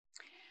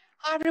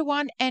Hi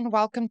everyone and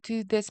welcome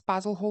to this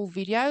puzzle haul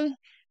video.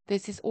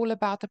 This is all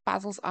about the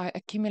puzzles I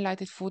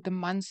accumulated for the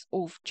month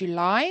of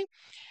July,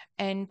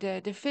 and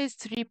the first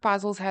three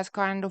puzzles has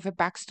kind of a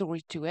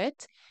backstory to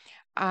it.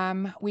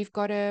 We've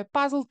got a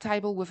puzzle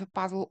table with a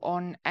puzzle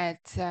on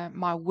at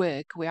my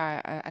work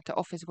at the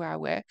office where I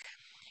work.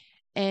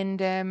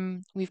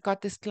 And we've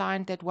got this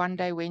client that one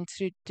day went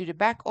through to the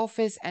back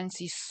office and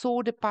she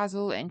saw the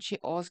puzzle and she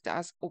asked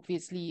us,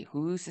 obviously,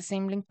 who's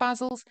assembling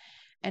puzzles?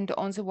 And the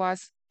answer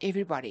was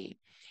everybody.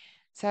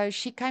 So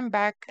she came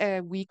back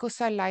a week or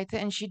so later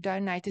and she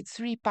donated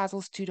three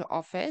puzzles to the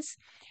office.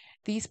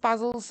 These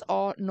puzzles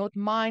are not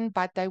mine,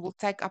 but they will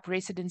take up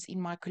residence in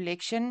my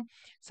collection.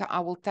 So I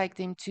will take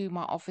them to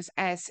my office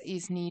as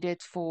is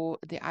needed for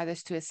the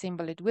others to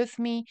assemble it with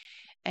me.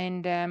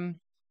 And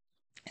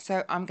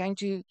so I'm going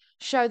to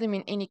show them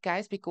in any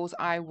case because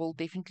I will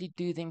definitely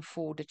do them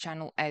for the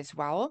channel as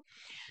well.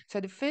 So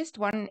the first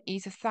one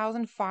is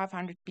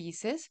 1,500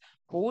 pieces,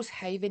 Horse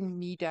Haven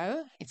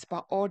Meadow. It's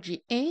by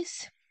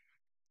RGS.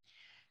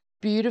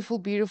 Beautiful,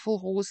 beautiful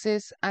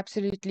horses.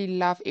 Absolutely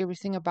love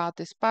everything about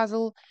this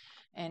puzzle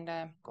and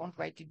can't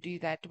wait to do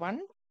that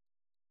one.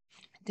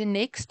 The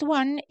next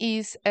one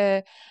is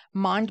a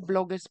Mind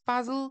Bloggers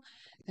puzzle.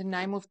 The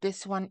name of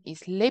this one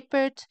is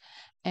Leopard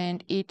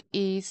and it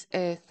is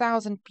a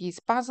 1,000-piece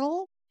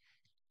puzzle.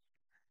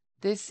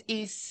 This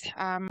is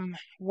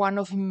one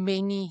of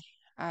many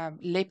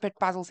leopard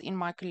puzzles in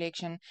my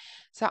collection.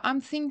 So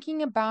I'm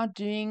thinking about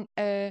doing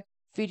a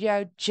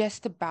video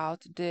just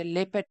about the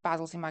leopard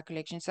puzzles in my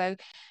collection. So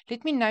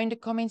let me know in the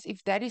comments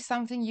if that is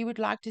something you would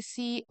like to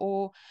see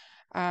or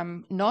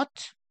not.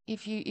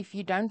 If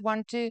you don't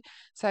want to,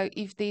 so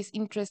if there's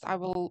interest, I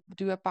will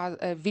do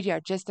a video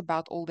just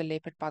about all the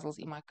leopard puzzles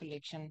in my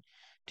collection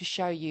to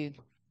show you.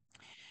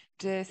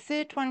 The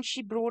third one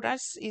she brought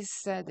us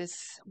is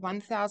this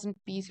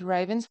 1,000-piece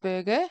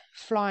Ravensburger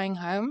Flying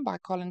Home by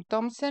Colin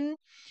Thompson.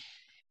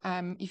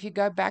 If you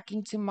go back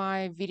into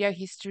my video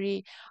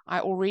history, I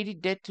already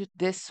did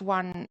this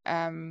one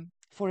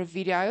for a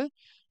video.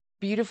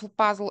 Beautiful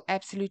puzzle,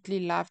 absolutely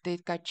loved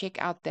it. Go check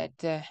out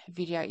that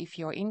video if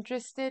you're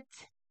interested.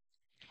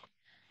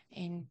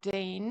 And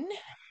then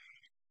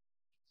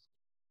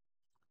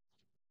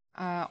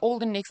all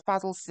the next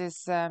puzzles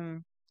is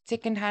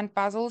second-hand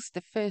puzzles.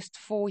 The first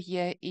four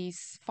here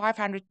is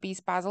 500-piece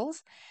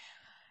puzzles.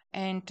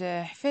 And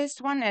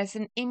first one is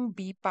an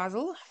MB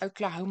puzzle,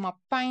 Oklahoma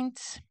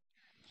Paint.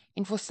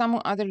 And for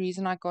some other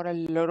reason, I got a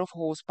lot of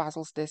horse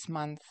puzzles this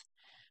month.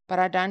 But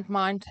I don't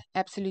mind.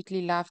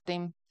 Absolutely love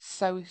them.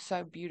 So,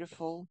 so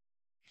beautiful.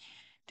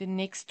 The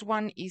next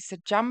one is a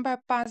jumbo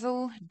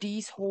puzzle,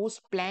 Dee's Horse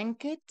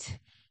Blanket,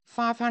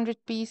 500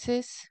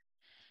 pieces.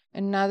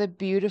 Another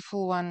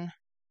beautiful one.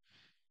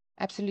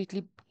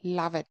 Absolutely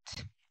love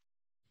it.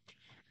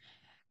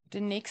 The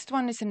next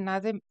one is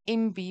another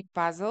MB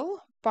puzzle,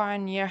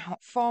 Pioneer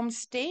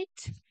Farmstead.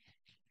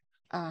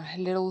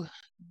 Little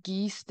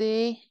geese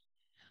there.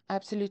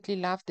 Absolutely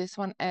love this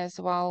one as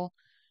well.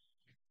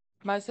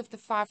 Most of the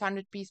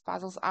 500-piece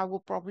puzzles I will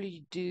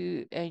probably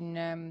do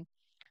in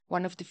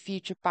one of the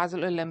future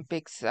Puzzle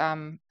Olympics,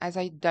 as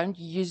I don't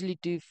usually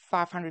do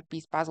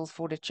 500-piece puzzles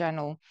for the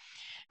channel.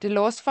 The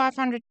last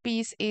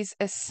 500-piece is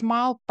a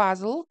smile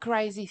puzzle,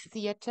 Crazy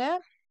Theater.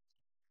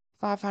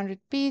 500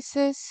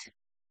 pieces.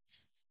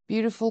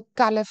 Beautiful,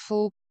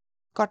 colorful,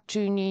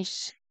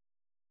 cartoonish.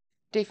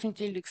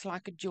 Definitely looks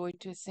like a joy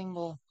to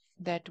assemble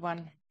that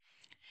one.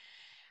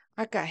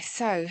 Okay,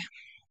 so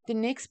the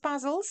next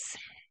puzzles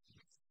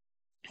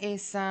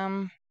is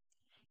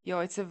yeah,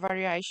 it's a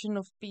variation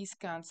of piece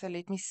count. So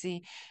let me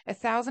see.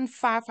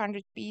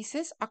 1,500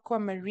 pieces,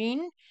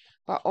 aquamarine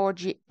by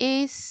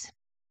RGS.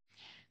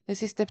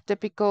 This is the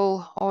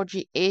typical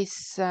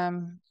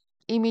RGS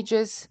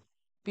images.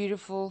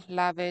 Beautiful,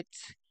 love it.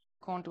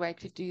 Can't wait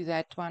to do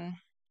that one.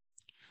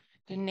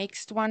 The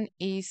next one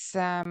is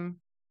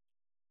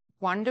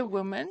Wonder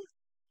Woman,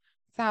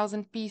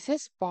 1,000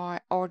 pieces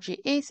by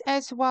RGS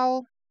as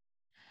well.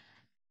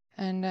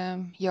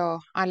 And yeah,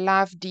 I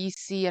love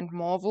DC and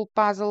Marvel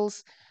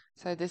puzzles.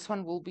 So this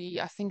one will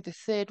be, I think, the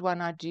third one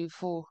I do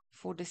for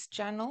this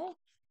channel.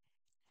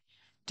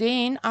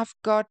 Then I've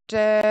got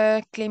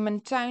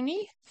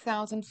Clementine,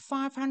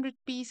 1,500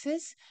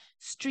 pieces,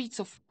 Streets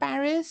of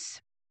Paris.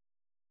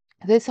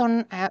 This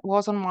one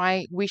was on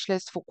my wish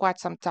list for quite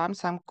some time,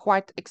 so I'm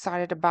quite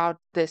excited about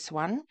this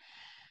one.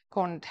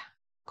 Can't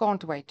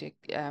can't wait to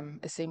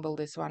assemble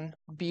this one.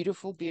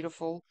 Beautiful,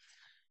 beautiful.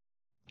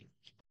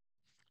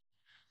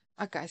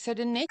 Okay, so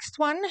the next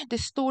one, the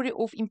story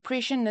of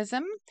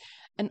Impressionism,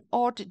 an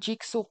art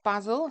jigsaw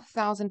puzzle,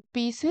 1,000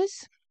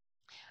 pieces.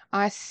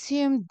 I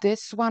assume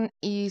this one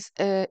is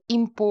a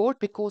import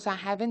because I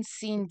haven't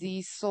seen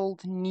these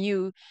sold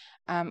new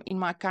in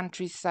my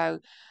country, so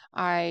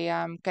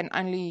I can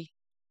only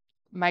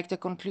make the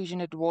conclusion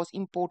it was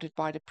imported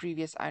by the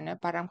previous owner.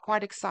 But I'm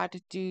quite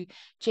excited to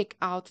check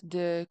out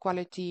the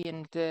quality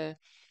and the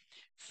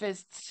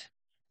first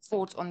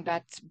thoughts on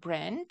that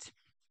brand.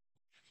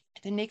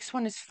 The next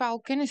one is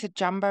Falcon, it's a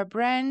jumbo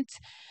brand.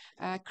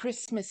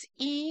 Christmas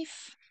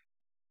Eve.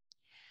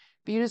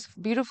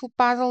 Beautiful, beautiful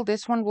puzzle.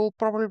 This one will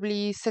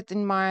probably sit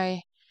in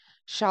my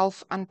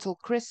shelf until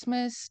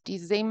Christmas,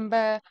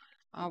 December.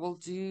 I will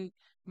do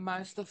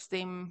most of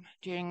them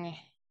during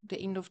the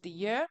end of the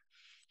year.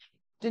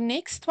 The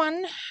next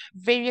one,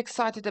 very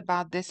excited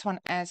about this one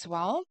as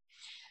well.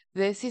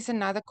 This is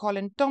another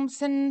Colin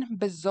Thompson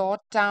Bizarre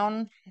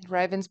Town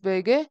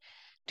Ravensburger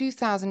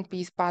 2000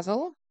 piece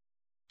puzzle.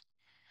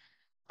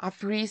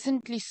 I've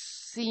recently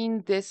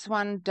seen this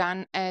one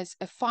done as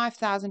a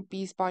 5,000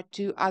 piece by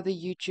two other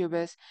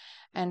YouTubers,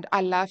 and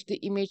I loved the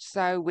image.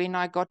 So when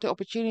I got the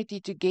opportunity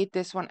to get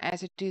this one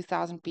as a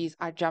 2,000 piece,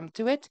 I jumped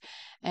to it,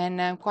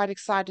 and I'm quite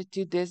excited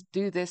to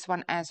do this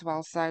one as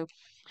well. So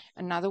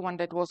another one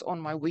that was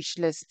on my wish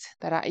list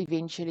that I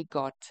eventually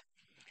got.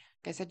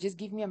 Okay, so just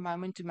give me a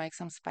moment to make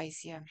some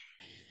space here.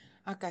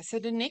 Okay, so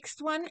the next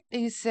one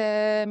is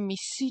a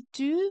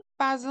Misitu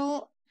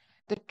puzzle,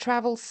 the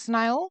travel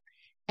snail,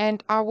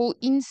 and I will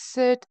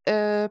insert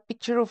a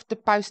picture of the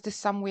poster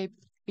somewhere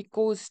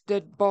because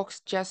the box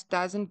just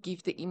doesn't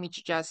give the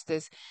image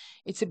justice.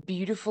 It's a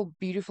beautiful,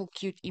 beautiful,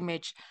 cute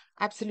image.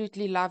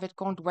 Absolutely love it.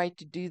 Can't wait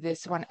to do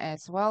this one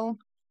as well.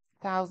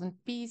 1,000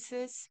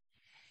 pieces.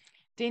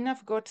 Then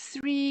I've got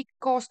three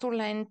Castle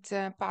Land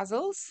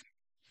puzzles.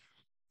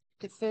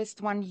 The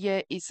first one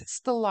here is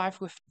Still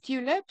Life with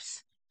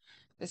Tulips.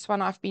 This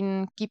one I've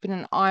been keeping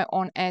an eye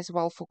on as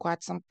well for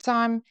quite some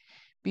time.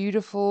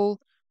 Beautiful,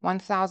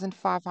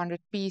 1,500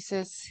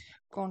 pieces.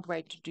 Can't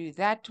wait to do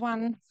that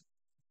one.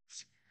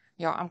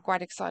 Yeah, I'm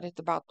quite excited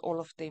about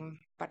all of them,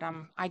 but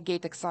I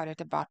get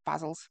excited about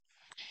puzzles.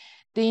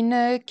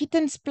 Then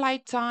Kittens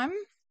Playtime,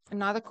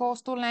 another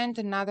Coastal Land,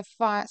 another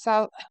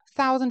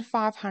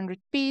 1,500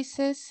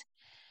 pieces.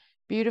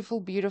 Beautiful,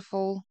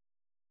 beautiful.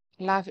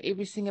 Love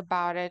everything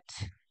about it.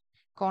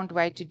 Can't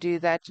wait to do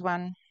that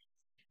one.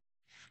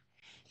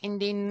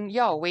 And then,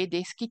 yeah, where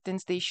there's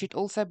kittens, there should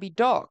also be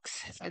dogs.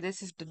 So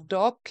this is the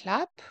dog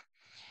club,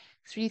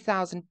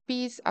 3,000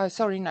 pieces. Oh,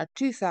 sorry, no,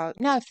 2,000,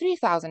 no,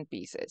 3,000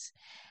 pieces.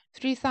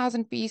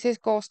 3,000 pieces,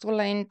 Coastal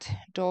Land,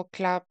 dog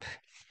club.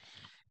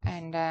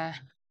 And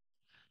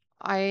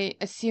I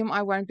assume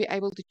I won't be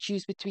able to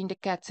choose between the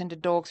cats and the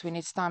dogs when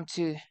it's time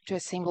to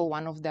assemble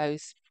one of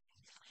those.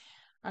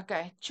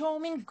 Okay,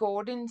 Charming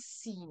Garden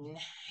Scene.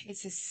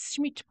 It's a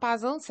Schmidt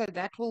puzzle, so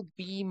that will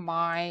be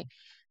my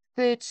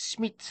third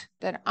Schmidt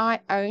that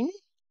I own.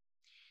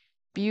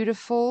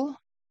 Beautiful.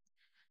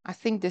 I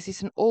think this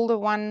is an older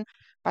one,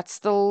 but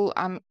still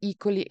I'm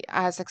equally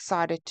as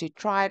excited to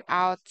try it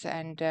out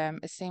and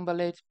assemble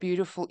it.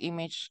 Beautiful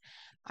image.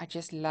 I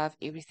just love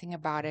everything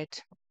about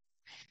it.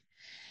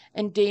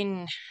 And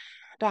then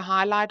the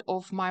highlight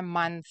of my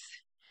month.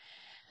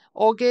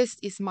 August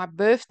is my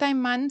birthday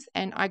month,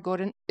 and I got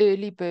an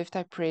early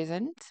birthday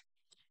present.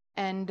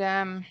 And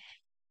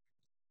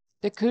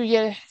the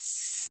courier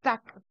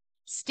stuck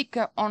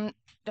sticker on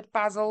the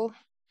puzzle,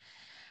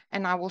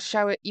 and I will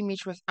show an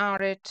image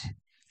without it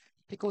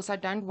because I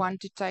don't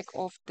want to take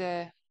off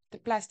the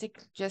plastic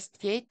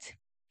just yet.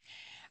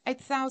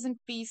 8,000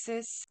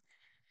 pieces.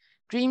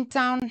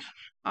 Dreamtown.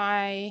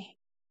 I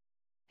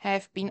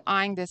have been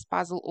eyeing this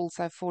puzzle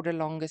also for the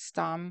longest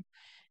time,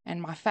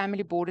 and my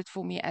family bought it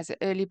for me as an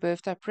early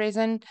birthday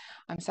present.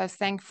 I'm so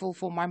thankful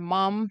for my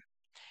mom,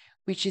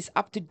 which is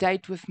up to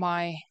date with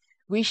my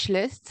wish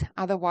list.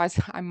 Otherwise,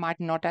 I might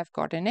not have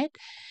gotten it.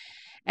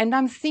 And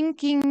I'm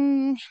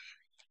thinking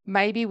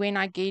maybe when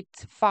I get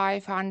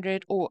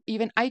 500 or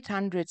even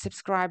 800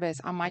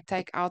 subscribers, I might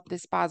take out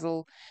this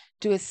puzzle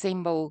to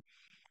assemble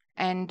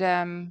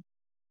and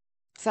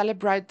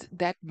celebrate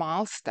that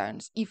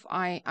milestones if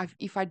I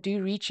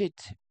do reach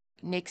it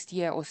next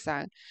year or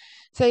so.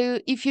 So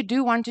if you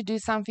do want to do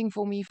something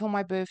for me for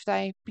my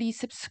birthday, please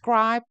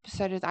subscribe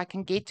so that I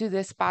can get to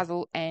this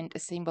puzzle and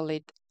assemble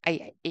it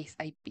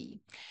ASAP.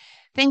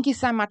 Thank you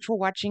so much for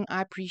watching.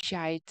 I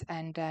appreciate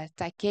and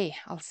take care.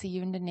 I'll see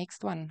you in the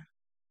next one.